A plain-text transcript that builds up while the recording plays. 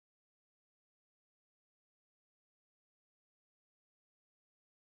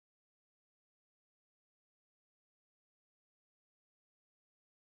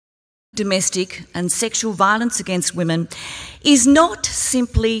domestic and sexual violence against women is not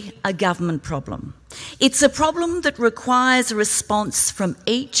simply a government problem. It's a problem that requires a response from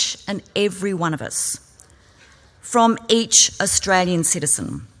each and every one of us, from each Australian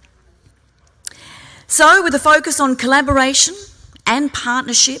citizen. So, with a focus on collaboration and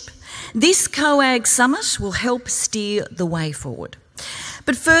partnership, this COAG summit will help steer the way forward.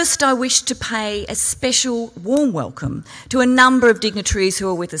 But first, I wish to pay a special warm welcome to a number of dignitaries who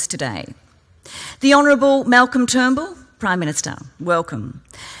are with us today. The Honourable Malcolm Turnbull, Prime Minister, welcome.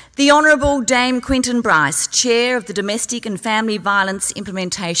 The Honourable Dame Quinton Bryce, Chair of the Domestic and Family Violence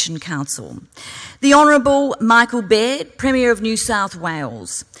Implementation Council. The Honourable Michael Baird, Premier of New South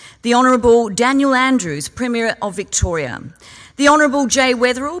Wales. The Honourable Daniel Andrews, Premier of Victoria. The Honourable Jay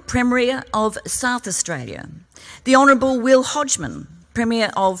Weatherill, Premier of South Australia. The Honourable Will Hodgman,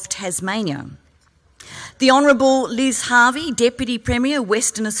 Premier of Tasmania. The Honourable Liz Harvey, Deputy Premier,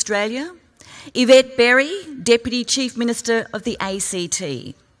 Western Australia. Yvette Berry, Deputy Chief Minister of the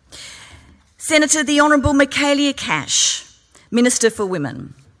ACT. Senator the Honourable Michaelia Cash, Minister for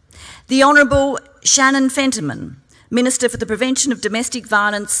Women. The Honourable Shannon Fentiman, Minister for the Prevention of Domestic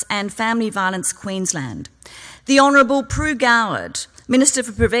Violence and Family Violence, Queensland. The Honourable Prue Goward, Minister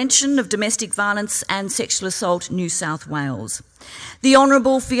for Prevention of Domestic Violence and Sexual Assault, New South Wales. The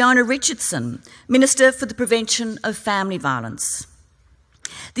Honourable Fiona Richardson, Minister for the Prevention of Family Violence.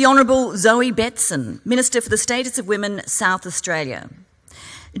 The Honourable Zoe Betson, Minister for the Status of Women, South Australia.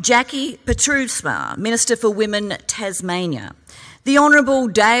 Jackie Petrusma, Minister for Women, Tasmania. The Honourable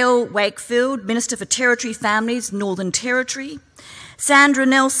Dale Wakefield, Minister for Territory Families, Northern Territory. Sandra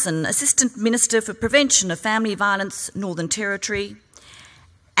Nelson, Assistant Minister for Prevention of Family Violence, Northern Territory.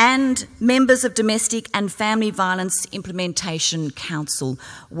 And members of Domestic and Family Violence Implementation Council,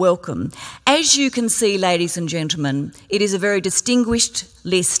 welcome. As you can see, ladies and gentlemen, it is a very distinguished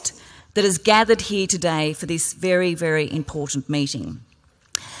list that has gathered here today for this very, very important meeting.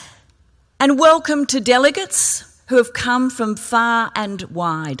 And welcome to delegates who have come from far and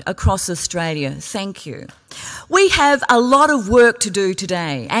wide across Australia. Thank you. We have a lot of work to do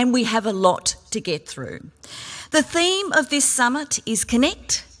today, and we have a lot to get through. The theme of this summit is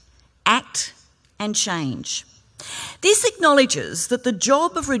Connect, Act and Change. This acknowledges that the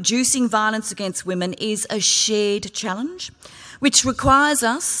job of reducing violence against women is a shared challenge, which requires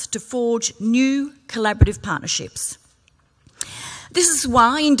us to forge new collaborative partnerships. This is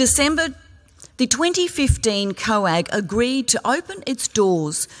why in December, the 2015 COAG agreed to open its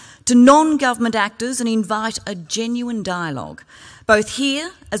doors to non-government actors and invite a genuine dialogue, both here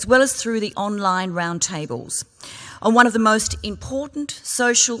as well as through the online roundtables, on one of the most important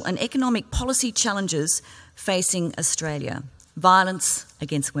social and economic policy challenges facing Australia: violence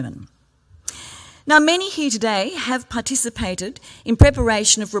against women. Now, many here today have participated in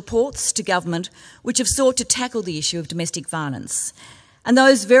preparation of reports to government which have sought to tackle the issue of domestic violence. And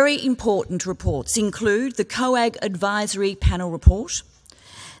those very important reports include the COAG Advisory Panel Report,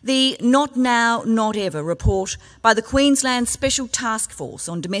 the Not Now, Not Ever report by the Queensland Special Task Force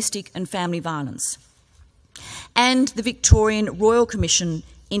on Domestic and Family Violence, and the Victorian Royal Commission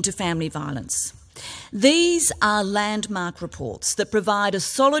into Family Violence. These are landmark reports that provide a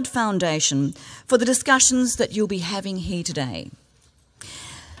solid foundation for the discussions that you'll be having here today.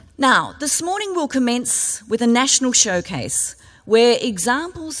 Now, this morning we'll commence with a national showcase where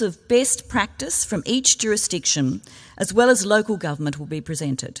examples of best practice from each jurisdiction as well as local government will be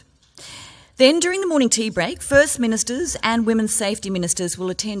presented. Then, during the morning tea break, First Ministers and Women's Safety Ministers will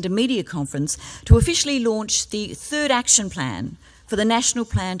attend a media conference to officially launch the third action plan for the National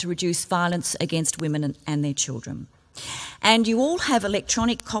Plan to Reduce Violence Against Women and their Children. And you all have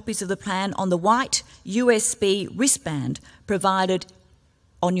electronic copies of the plan on the white USB wristband provided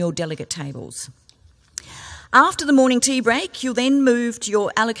on your delegate tables. After the morning tea break, you'll then move to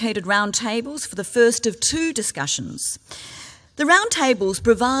your allocated round tables for the first of two discussions. The round tables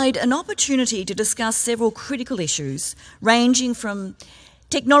provide an opportunity to discuss several critical issues, ranging from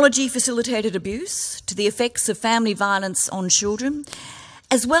technology-facilitated abuse to the effects of family violence on children,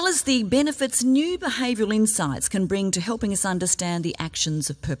 as well as the benefits new behavioural insights can bring to helping us understand the actions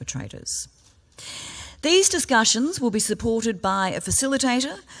of perpetrators. These discussions will be supported by a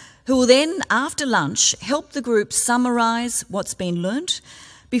facilitator who will then, after lunch, help the group summarise what's been learnt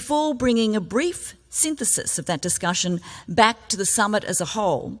before bringing a brief synthesis of that discussion back to the summit as a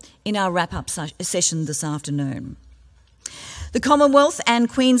whole in our wrap-up session this afternoon. The Commonwealth and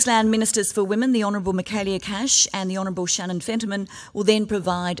Queensland Ministers for Women, the Honourable Michaelia Cash and the Honourable Shannon Fentiman, will then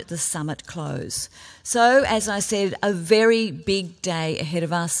provide the summit close. So, as I said, a very big day ahead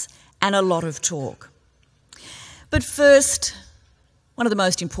of us and a lot of talk. But first, one of the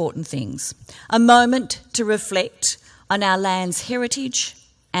most important things, a moment to reflect on our land's heritage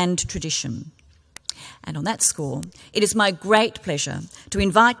and tradition. And on that score, it is my great pleasure to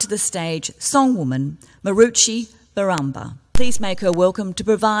invite to the stage songwoman Maruchi Baramba. Please make her welcome to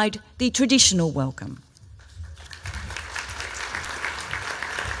provide the traditional welcome.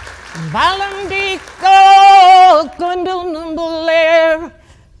 Balandiko Gundunumbuler,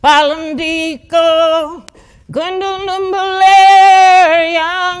 Balandiko Gundunumbuler,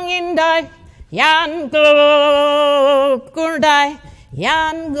 Yang Indai, Yan Go, Gundai,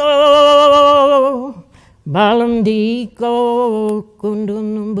 Yan Go. Balandiko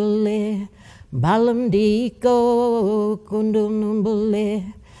Gundunumbuler, Balandiko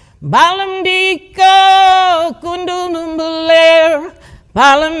Gundunumbuler, Balandiko Gundunumbuler,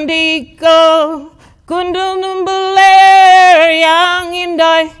 Balandiko Gundunumbuler, Yang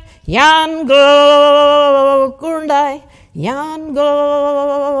Indai, Yan Go, Gundai, Yan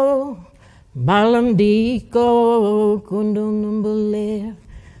Go. Balandiko Gundunumbuler,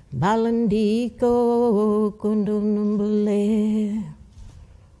 Balandiko Gundunumbuler.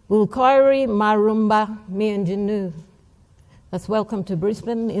 Ulkoiri Marumba Mianjanu. That's welcome to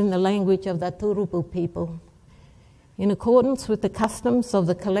Brisbane in the language of the Turupu people. In accordance with the customs of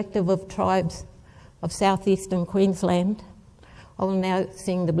the collective of tribes of southeastern Queensland, I will now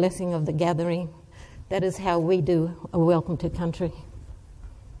sing the blessing of the gathering. That is how we do a welcome to country.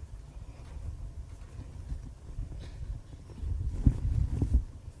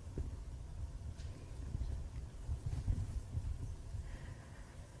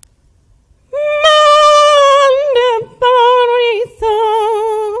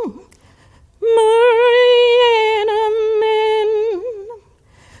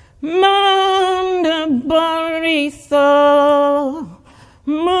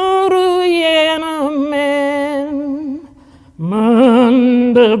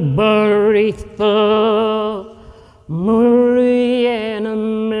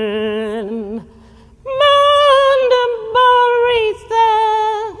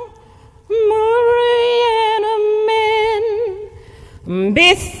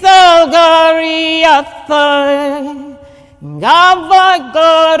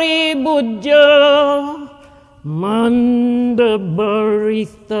 Gavagari Bujo Manda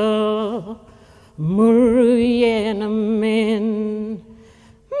Barista Murienamen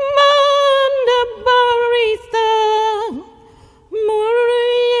Manda Barista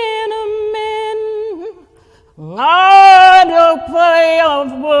Murienamen Ngado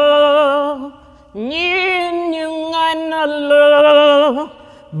Payavo Nyunganalo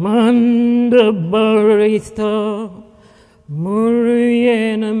Manda Barista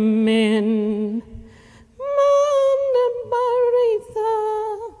Murienamen, Manda Barisa,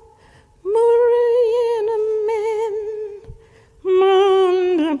 Murienamen,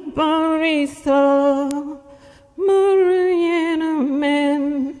 Manda Barisa, Murienamen,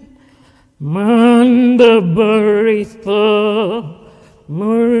 Manda Barisa,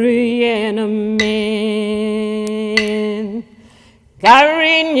 Murienamen.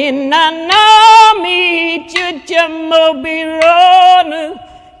 Karinyanami Chuchamobironu,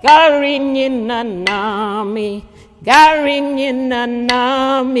 Karinyanami,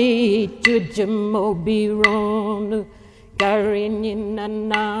 Karinyanami Chuchamobironu,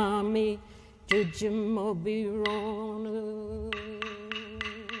 Karinyanami Chuchamobironu.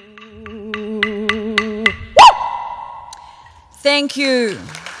 Thank you.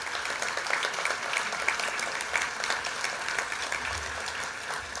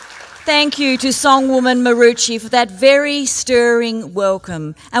 Thank you to songwoman Maruchi for that very stirring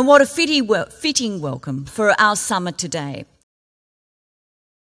welcome, and what a fitting welcome for our summit today.